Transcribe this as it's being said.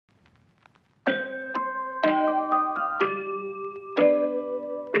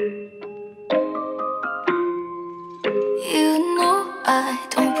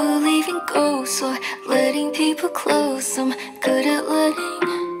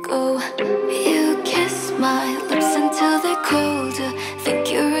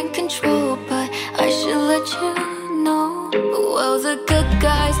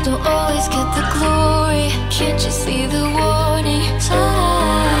don't always get the glory. Can't you see the warning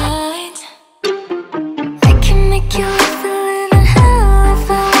signs? I can make you live a living hell if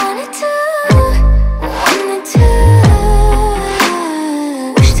I wanted to, wanted to.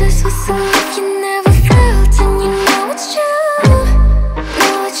 Wish this was a love you never felt, and you know it's true,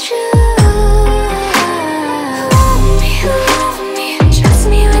 know it's true. Love me, trust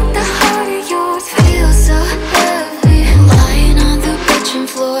me like the heart of yours feels so lovely. Lying on the bedroom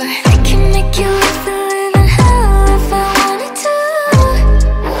floor, I can make you live a living hell if I wanted to,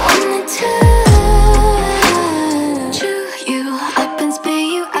 wanted to. Chew you up and spit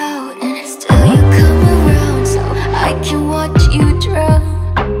you out, and still you come around so I can watch you drown.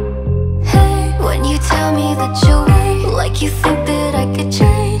 Hey, when you tell me that you'll wait, like you think that I could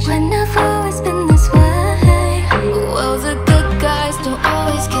change when I've always been this way. Well, the good guys don't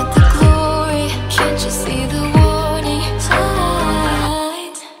always get the glory. Can't you see the warning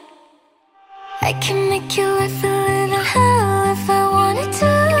signs? I can make you live a living hell if I wanted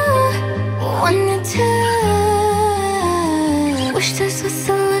to, wanted to. Wish this was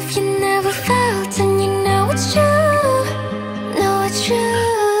a love you never felt, and you know it's true, know it's true.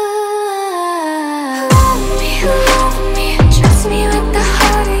 Love me, trust me like the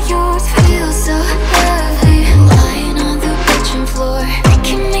heart of yours feels so lovely. Lying on the bedroom floor, I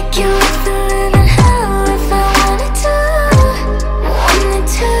can make you live a living hell if I wanted to, wanted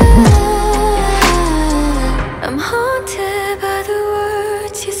to. I'm haunted by the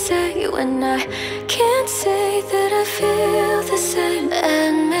words you say when I can't say that I feel the same.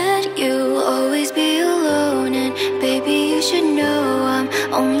 Admit you'll always be alone, and baby you should know I'm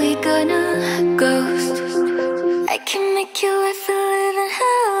only gonna ghost. I can make you live a